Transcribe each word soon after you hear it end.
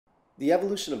The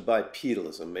evolution of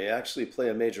bipedalism may actually play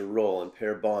a major role in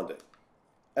pair bonding,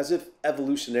 as if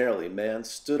evolutionarily man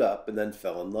stood up and then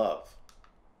fell in love.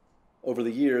 Over the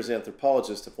years,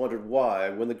 anthropologists have wondered why,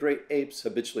 when the great apes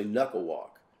habitually knuckle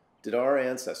walk, did our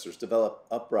ancestors develop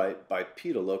upright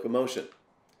bipedal locomotion?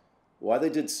 Why they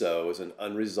did so is an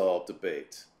unresolved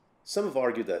debate. Some have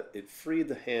argued that it freed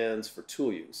the hands for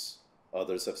tool use.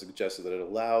 Others have suggested that it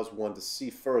allows one to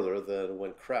see further than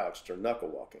when crouched or knuckle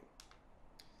walking.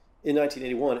 In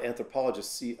 1981,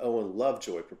 anthropologist C. Owen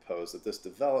Lovejoy proposed that this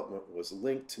development was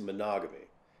linked to monogamy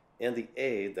and the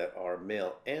aid that our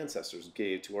male ancestors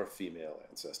gave to our female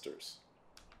ancestors.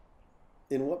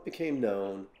 In what became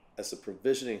known as the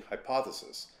provisioning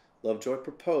hypothesis, Lovejoy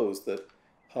proposed that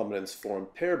hominins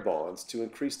formed pair bonds to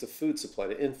increase the food supply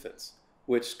to infants,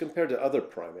 which, compared to other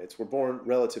primates, were born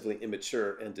relatively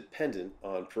immature and dependent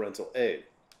on parental aid.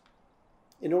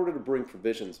 In order to bring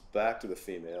provisions back to the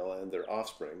female and their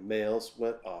offspring, males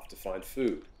went off to find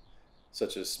food,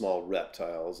 such as small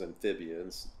reptiles,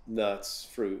 amphibians, nuts,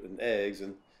 fruit, and eggs,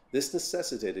 and this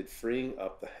necessitated freeing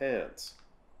up the hands.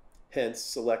 Hence,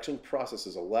 selection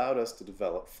processes allowed us to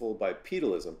develop full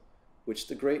bipedalism, which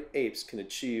the great apes can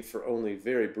achieve for only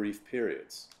very brief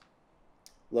periods.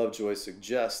 Lovejoy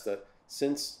suggests that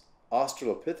since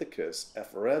Australopithecus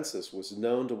afarensis was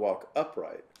known to walk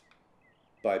upright,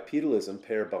 bipedalism,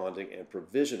 pair bonding, and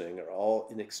provisioning are all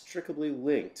inextricably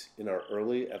linked in our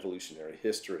early evolutionary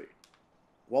history.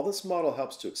 While this model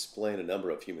helps to explain a number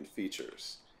of human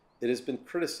features, it has been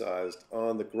criticized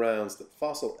on the grounds that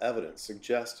fossil evidence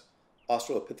suggests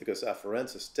Australopithecus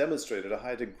afarensis demonstrated a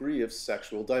high degree of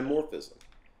sexual dimorphism.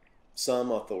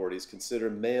 Some authorities consider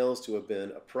males to have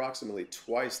been approximately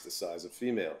twice the size of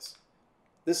females.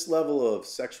 This level of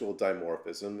sexual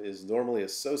dimorphism is normally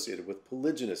associated with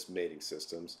polygynous mating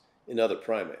systems in other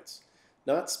primates,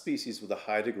 not species with a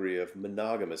high degree of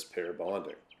monogamous pair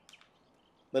bonding.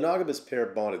 Monogamous pair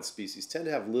bonded species tend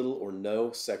to have little or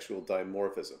no sexual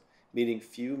dimorphism, meaning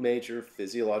few major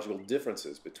physiological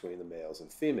differences between the males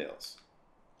and females.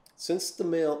 Since the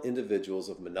male individuals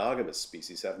of monogamous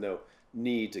species have no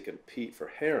need to compete for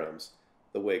harems,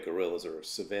 the way gorillas or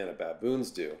savanna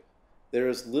baboons do, there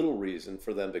is little reason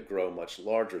for them to grow much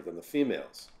larger than the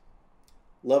females.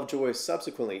 Lovejoy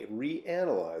subsequently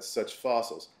reanalyzed such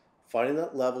fossils, finding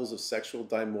that levels of sexual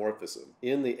dimorphism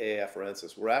in the A.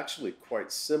 afarensis were actually quite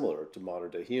similar to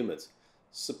modern-day humans,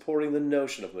 supporting the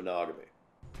notion of monogamy.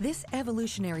 This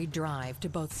evolutionary drive to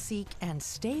both seek and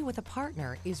stay with a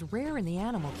partner is rare in the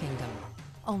animal kingdom.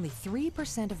 Only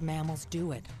 3% of mammals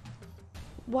do it.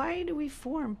 Why do we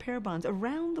form pair bonds?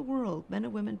 Around the world, men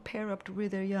and women pair up to rear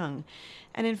their young.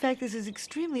 And in fact, this is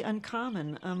extremely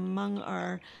uncommon among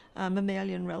our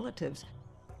mammalian relatives.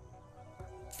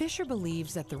 Fisher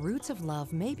believes that the roots of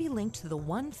love may be linked to the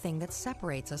one thing that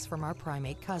separates us from our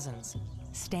primate cousins: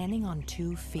 standing on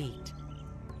 2 feet.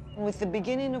 With the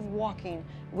beginning of walking,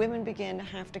 women began to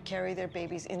have to carry their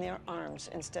babies in their arms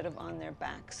instead of on their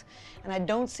backs. And I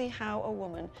don't see how a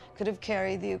woman could have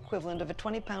carried the equivalent of a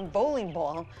 20-pound bowling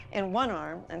ball in one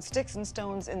arm and sticks and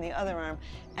stones in the other arm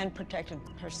and protected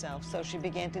herself. So she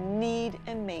began to need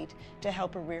a mate to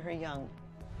help her rear her young.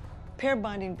 Pair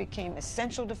bonding became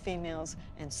essential to females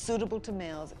and suitable to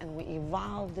males, and we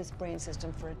evolved this brain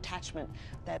system for attachment,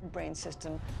 that brain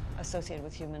system associated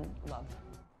with human love.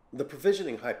 The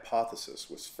provisioning hypothesis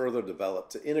was further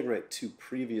developed to integrate two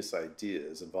previous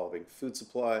ideas involving food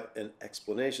supply and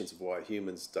explanations of why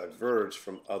humans diverge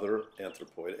from other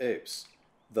anthropoid apes: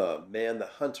 the man the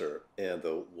hunter and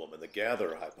the woman the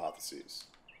gatherer hypotheses.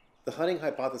 The hunting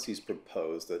hypotheses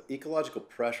proposed that ecological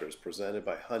pressures presented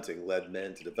by hunting led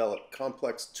men to develop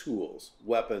complex tools,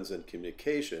 weapons, and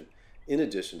communication in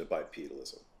addition to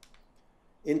bipedalism.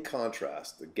 In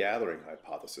contrast, the gathering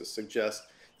hypothesis suggests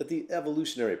that the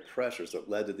evolutionary pressures that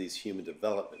led to these human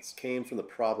developments came from the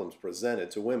problems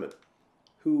presented to women,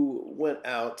 who went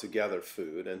out to gather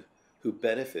food and who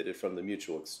benefited from the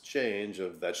mutual exchange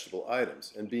of vegetable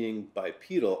items, and being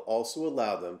bipedal also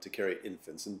allowed them to carry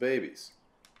infants and babies.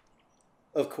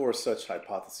 Of course, such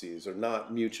hypotheses are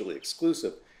not mutually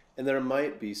exclusive, and there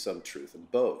might be some truth in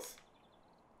both.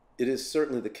 It is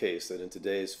certainly the case that in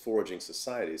today's foraging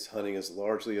societies, hunting is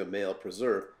largely a male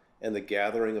preserve, and the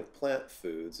gathering of plant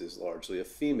foods is largely a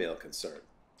female concern.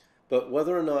 But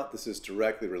whether or not this is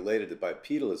directly related to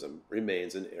bipedalism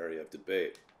remains an area of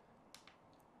debate.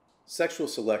 Sexual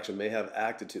selection may have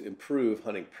acted to improve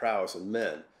hunting prowess in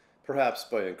men, perhaps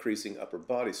by increasing upper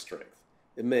body strength.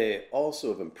 It may also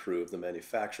have improved the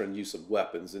manufacture and use of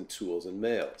weapons and tools in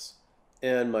males,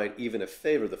 and might even have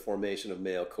favored the formation of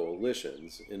male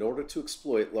coalitions in order to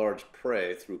exploit large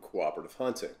prey through cooperative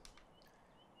hunting.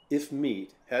 If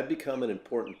meat had become an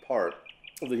important part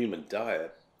of the human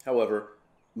diet, however,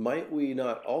 might we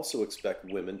not also expect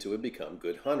women to have become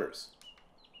good hunters?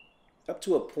 Up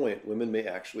to a point, women may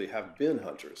actually have been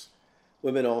hunters.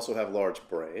 Women also have large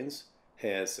brains,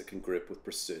 hands that can grip with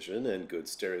precision, and good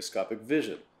stereoscopic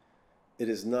vision. It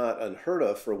is not unheard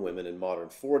of for women in modern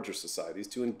forager societies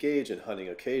to engage in hunting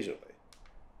occasionally.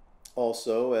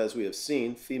 Also, as we have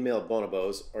seen, female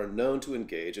bonobos are known to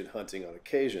engage in hunting on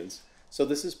occasions, so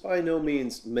this is by no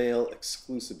means male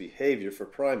exclusive behavior for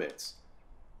primates.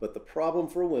 But the problem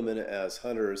for women as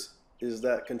hunters is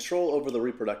that control over the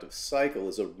reproductive cycle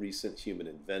is a recent human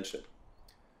invention.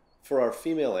 For our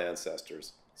female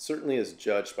ancestors, certainly as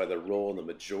judged by their role in the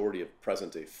majority of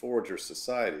present-day forager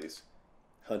societies,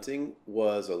 hunting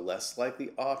was a less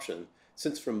likely option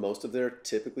since for most of their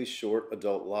typically short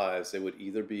adult lives they would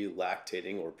either be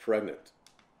lactating or pregnant.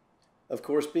 Of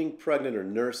course, being pregnant or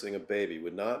nursing a baby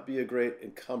would not be a great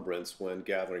encumbrance when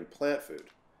gathering plant food.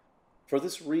 For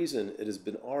this reason, it has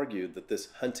been argued that this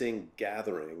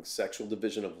hunting-gathering sexual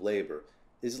division of labor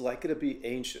is likely to be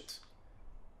ancient.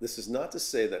 This is not to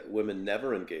say that women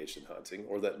never engaged in hunting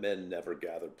or that men never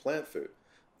gathered plant food.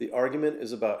 The argument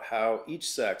is about how each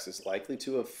sex is likely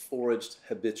to have foraged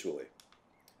habitually.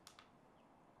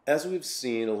 As we've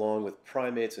seen along with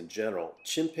primates in general,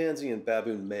 chimpanzee and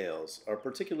baboon males are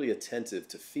particularly attentive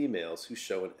to females who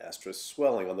show an estrous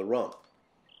swelling on the rump,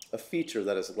 a feature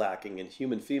that is lacking in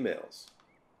human females.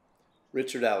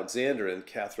 Richard Alexander and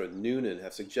Catherine Noonan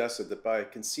have suggested that by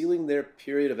concealing their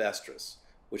period of estrus,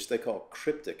 which they call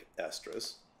cryptic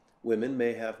estrus, women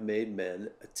may have made men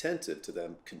attentive to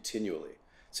them continually,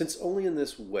 since only in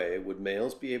this way would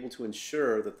males be able to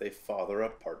ensure that they father a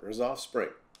partner's offspring.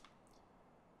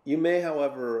 You may,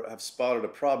 however, have spotted a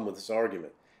problem with this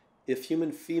argument. If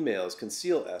human females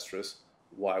conceal estrus,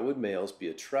 why would males be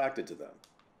attracted to them?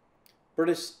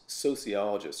 British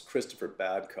sociologist Christopher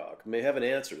Badcock may have an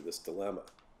answer to this dilemma.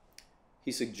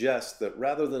 He suggests that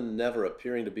rather than never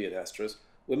appearing to be an estrus,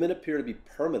 women appear to be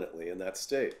permanently in that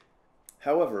state.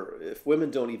 However, if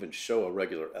women don't even show a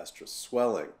regular estrus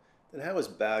swelling, then how is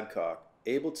Badcock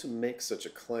able to make such a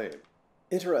claim?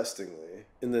 Interestingly,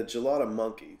 in the gelada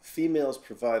monkey, females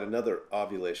provide another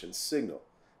ovulation signal.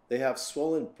 They have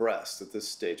swollen breasts at this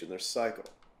stage in their cycle.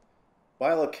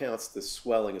 By all accounts, this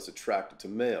swelling is attracted to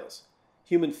males.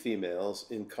 Human females,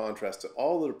 in contrast to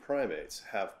all other primates,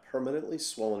 have permanently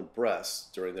swollen breasts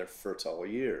during their fertile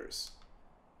years.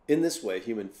 In this way,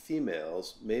 human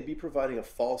females may be providing a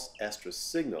false estrus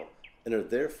signal and are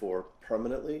therefore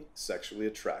permanently sexually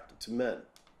attracted to men.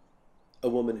 A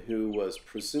woman who was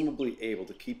presumably able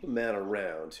to keep a man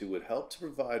around who would help to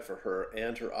provide for her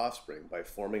and her offspring by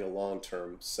forming a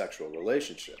long-term sexual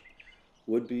relationship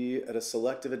would be at a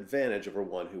selective advantage over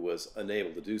one who was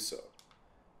unable to do so.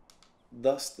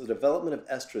 Thus, the development of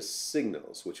estrus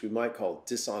signals, which we might call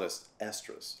dishonest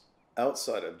estrus,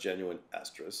 outside of genuine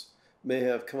estrus, may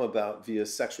have come about via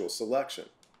sexual selection.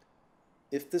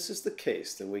 If this is the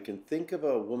case, then we can think of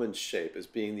a woman's shape as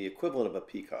being the equivalent of a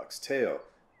peacock's tail,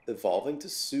 evolving to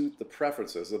suit the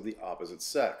preferences of the opposite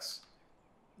sex.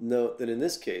 Note that in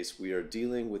this case we are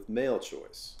dealing with male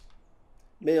choice.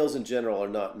 Males in general are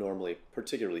not normally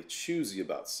particularly choosy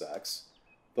about sex,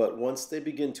 but once they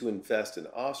begin to invest in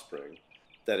offspring,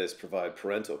 that is, provide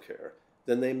parental care,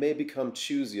 then they may become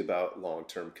choosy about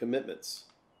long-term commitments.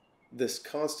 This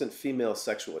constant female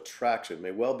sexual attraction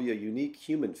may well be a unique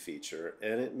human feature,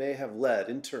 and it may have led,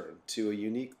 in turn, to a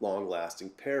unique long-lasting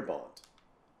pair bond.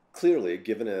 Clearly,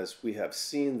 given as we have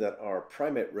seen that our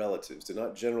primate relatives do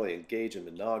not generally engage in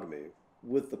monogamy,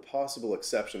 with the possible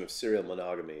exception of serial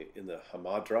monogamy in the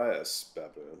Hamadryas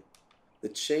baboon, the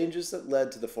changes that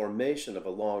led to the formation of a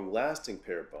long-lasting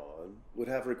pair bond would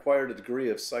have required a degree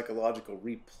of psychological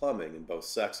replumbing in both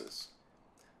sexes.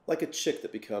 Like a chick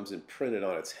that becomes imprinted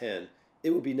on its hen, it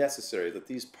would be necessary that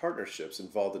these partnerships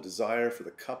involved a desire for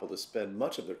the couple to spend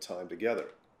much of their time together.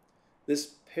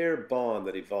 This pair bond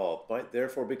that evolved might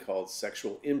therefore be called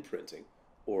sexual imprinting,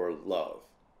 or love.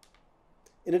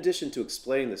 In addition to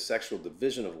explaining the sexual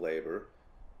division of labor,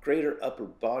 greater upper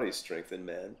body strength in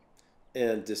men,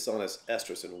 and dishonest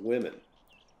estrus in women,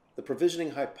 the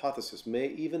provisioning hypothesis may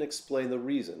even explain the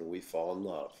reason we fall in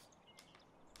love.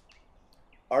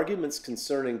 Arguments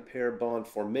concerning pair bond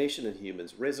formation in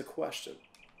humans raise a question.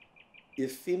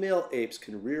 If female apes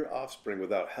can rear offspring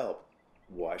without help,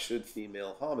 why should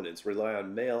female hominids rely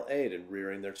on male aid in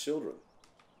rearing their children?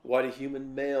 Why do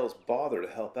human males bother to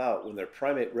help out when their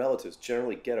primate relatives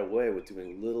generally get away with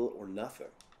doing little or nothing?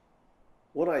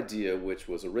 One idea, which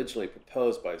was originally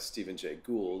proposed by Stephen Jay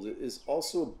Gould, is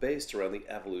also based around the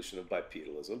evolution of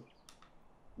bipedalism.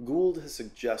 Gould has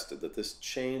suggested that this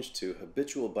change to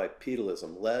habitual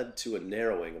bipedalism led to a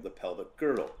narrowing of the pelvic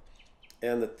girdle,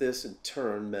 and that this in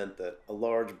turn meant that a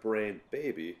large-brained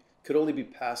baby could only be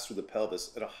passed through the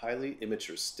pelvis at a highly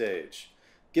immature stage.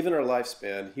 Given our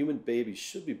lifespan, human babies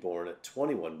should be born at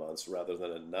 21 months rather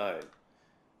than at 9.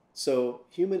 So,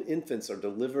 human infants are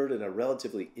delivered in a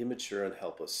relatively immature and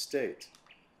helpless state.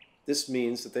 This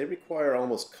means that they require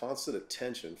almost constant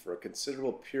attention for a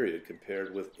considerable period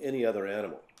compared with any other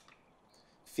animal.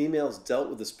 Females dealt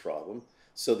with this problem,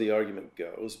 so the argument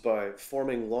goes, by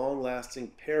forming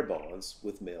long-lasting pair bonds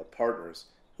with male partners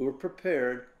who were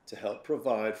prepared to help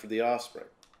provide for the offspring.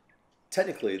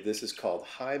 Technically, this is called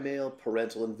high male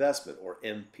parental investment, or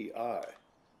MPI.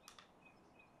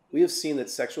 We have seen that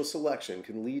sexual selection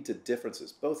can lead to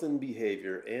differences both in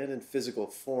behavior and in physical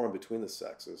form between the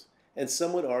sexes, and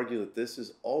some would argue that this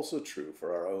is also true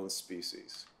for our own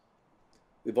species.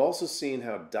 We've also seen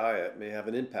how diet may have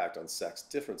an impact on sex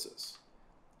differences.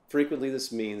 Frequently,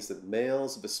 this means that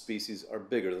males of a species are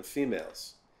bigger than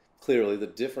females. Clearly, the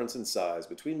difference in size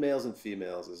between males and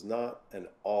females is not an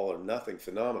all-or-nothing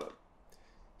phenomenon.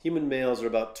 Human males are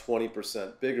about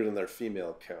 20% bigger than their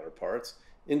female counterparts.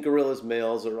 In gorillas,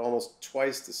 males are almost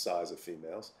twice the size of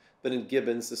females, but in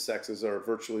gibbons, the sexes are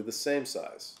virtually the same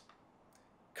size.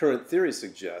 Current theory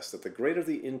suggests that the greater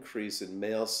the increase in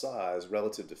male size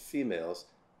relative to females,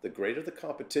 the greater the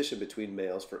competition between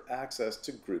males for access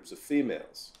to groups of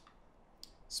females.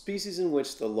 Species in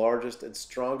which the largest and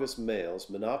strongest males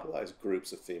monopolize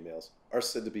groups of females are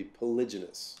said to be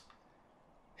polygynous.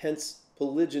 Hence,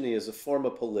 polygyny is a form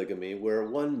of polygamy where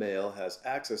one male has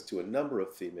access to a number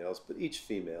of females, but each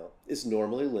female is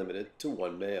normally limited to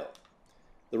one male.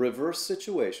 The reverse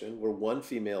situation, where one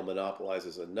female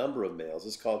monopolizes a number of males,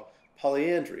 is called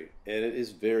polyandry, and it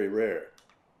is very rare.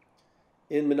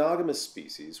 In monogamous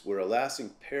species, where a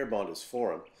lasting pair bond is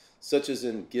formed, such as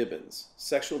in gibbons,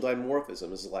 sexual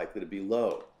dimorphism is likely to be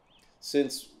low,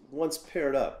 since once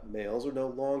paired up, males are no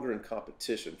longer in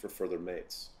competition for further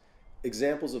mates.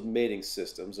 Examples of mating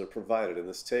systems are provided in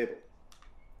this table.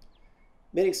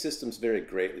 Mating systems vary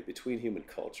greatly between human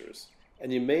cultures,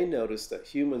 and you may notice that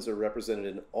humans are represented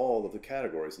in all of the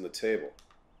categories in the table.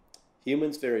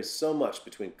 Humans vary so much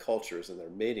between cultures and their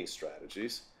mating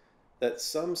strategies that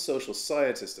some social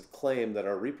scientists have claimed that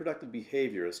our reproductive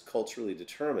behavior is culturally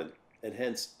determined and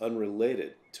hence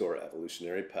unrelated to our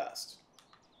evolutionary past.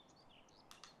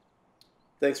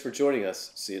 Thanks for joining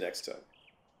us. See you next time.